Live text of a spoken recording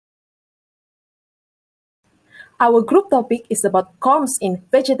Our group topic is about CORMs in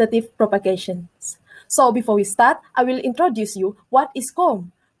vegetative propagations. So before we start, I will introduce you what is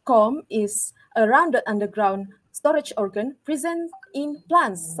CORM. CORM is a rounded underground storage organ present in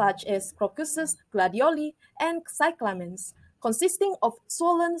plants such as crocuses, gladioli, and cyclamens, consisting of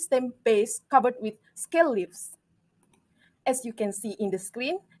swollen stem base covered with scale leaves. As you can see in the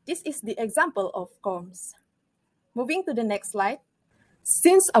screen, this is the example of CORMs. Moving to the next slide.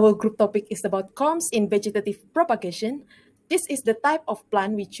 Since our group topic is about CORMs in vegetative propagation, this is the type of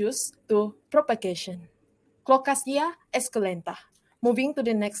plant we choose to propagation. Caw.SABAH esculenta. Moving to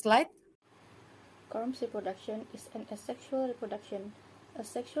the next slide. CORM's reproduction is an asexual reproduction.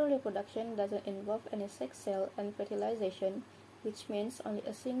 Asexual reproduction doesn't involve any sex cell and fertilization, which means only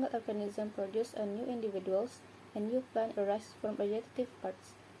a single organism produces a new individuals and new plant arises from vegetative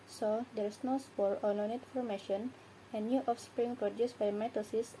parts. So there is no spore or nonet formation, and new offspring produced by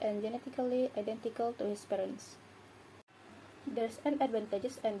mitosis and genetically identical to his parents. There's an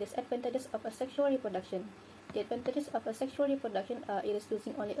advantages and disadvantages of asexual reproduction. The advantages of asexual reproduction are it is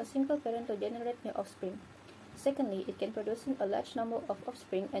using only a single parent to generate new offspring. Secondly, it can produce a large number of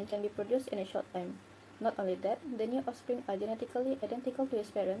offspring and can be produced in a short time. Not only that, the new offspring are genetically identical to his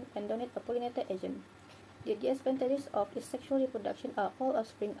parent and don't need a pollinator agent. The disadvantages of asexual reproduction are all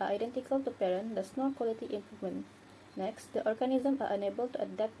offspring are identical to parent, thus no quality improvement. Next, the organisms are unable to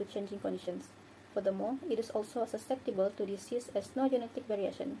adapt to changing conditions. Furthermore, it is also susceptible to disease as no genetic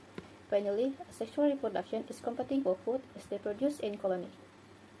variation. Finally, asexual reproduction is competing for food as they produce in colony.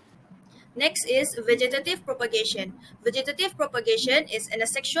 Next is vegetative propagation. Vegetative propagation is an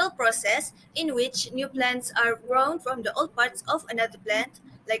asexual process in which new plants are grown from the old parts of another plant,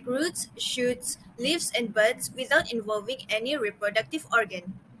 like roots, shoots, leaves, and buds, without involving any reproductive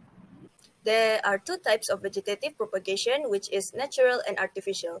organ. There are two types of vegetative propagation, which is natural and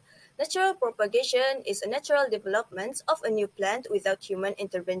artificial. Natural propagation is a natural development of a new plant without human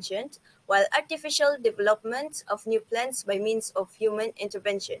intervention, while artificial development of new plants by means of human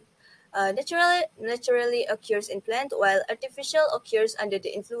intervention. Naturally occurs in plant, while artificial occurs under the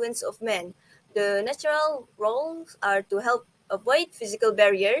influence of man. The natural roles are to help avoid physical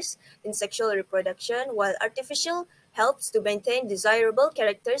barriers in sexual reproduction, while artificial helps to maintain desirable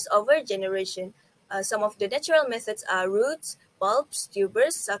characters over generation. Some of the natural methods are roots, bulbs,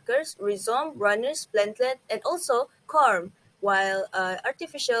 tubers, suckers, rhizome, runners, plantlet, and also CORM, while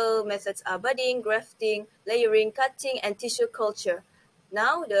artificial methods are budding, grafting, layering, cutting, and tissue culture.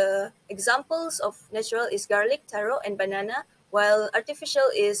 Now, the examples of natural is garlic, taro, and banana, while artificial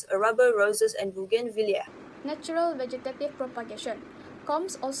is rubber, roses, and bougainvillea. Natural vegetative propagation.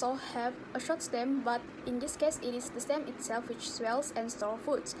 CORMs also have a short stem, but in this case it is the stem itself which swells and stores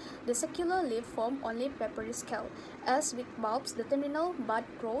foods. The circular leaf form only peppery scale. As with bulbs, the terminal bud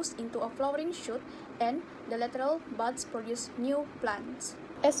grows into a flowering shoot and the lateral buds produce new plants.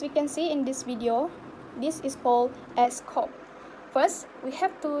 As we can see in this video, this is called as cob. First, we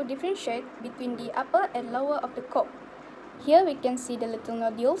have to differentiate between the upper and lower of the cob. Here we can see the little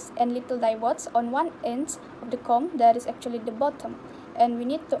nodules and little divots on one end of the CORM, that is actually the bottom, and we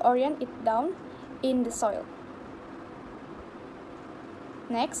need to orient it down in the soil.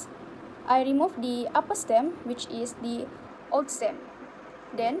 Next, I remove the upper stem, which is the old stem.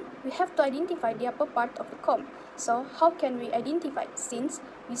 Then we have to identify the upper part of the CORM. So how can we identify? Since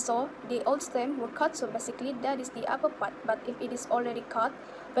we saw the old stem were cut, so basically that is the upper part. But if it is already cut,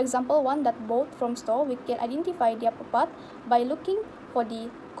 for example, one that bought from store, we can identify the upper part by looking for the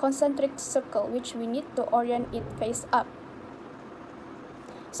concentric circle, which we need to orient it face up.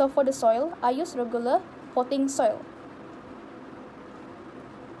 So for the soil, I use regular potting soil.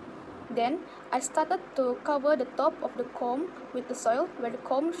 Then I started to cover the top of the CORM with the soil, where the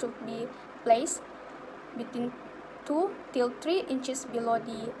CORM should be placed between 2 till 3 inches below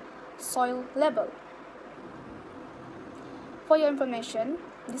the soil level. For your information,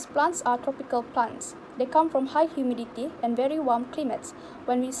 these plants are tropical plants. They come from high humidity and very warm climates.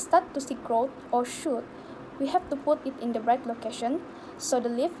 When we start to see growth or shoot, we have to put it in the right location so the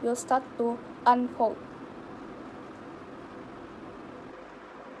leaf will start to unfold.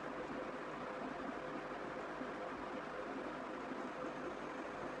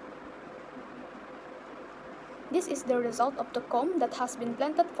 This is the result of the CORM that has been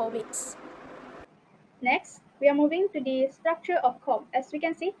planted for weeks. Next, we are moving to the structure of CORM. As we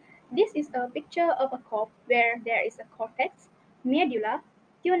can see, this is a picture of a CORM where there is a cortex, medulla,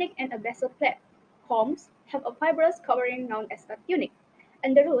 tunic, and a basal plate. CORMs have a fibrous covering known as a tunic,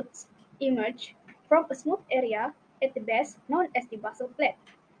 and the roots emerge from a smooth area at the base known as the basal plate.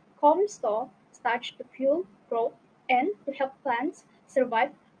 CORMs store starch to fuel growth and to help plants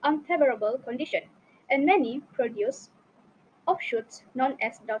survive unfavorable conditions. and many produce offshoots known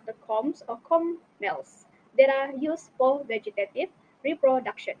as daughter corms or cormels that are used for vegetative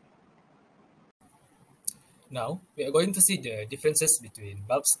reproduction. Now, we are going to see the differences between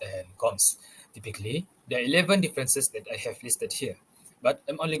bulbs and corms. Typically, there are 11 differences that I have listed here, but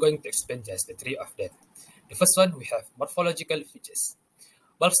I'm only going to explain just the 3 of them. The first one, we have morphological features.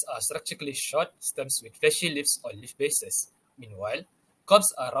 Bulbs are structurally short stems with fleshy leaves or leaf bases. Meanwhile, corms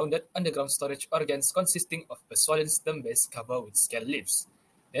are rounded underground storage organs consisting of a swollen stem base covered with scale leaves.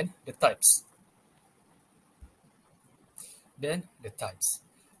 Then, the types.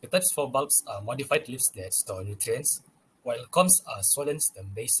 The types for bulbs are modified leaves that store nutrients, while corms are swollen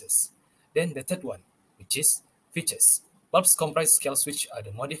stem bases. Then the third one, which is features. Bulbs comprise scales which are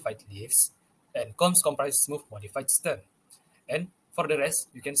the modified leaves, and corms comprise smooth modified stem. And for the rest,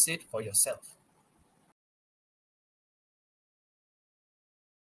 you can see it for yourself.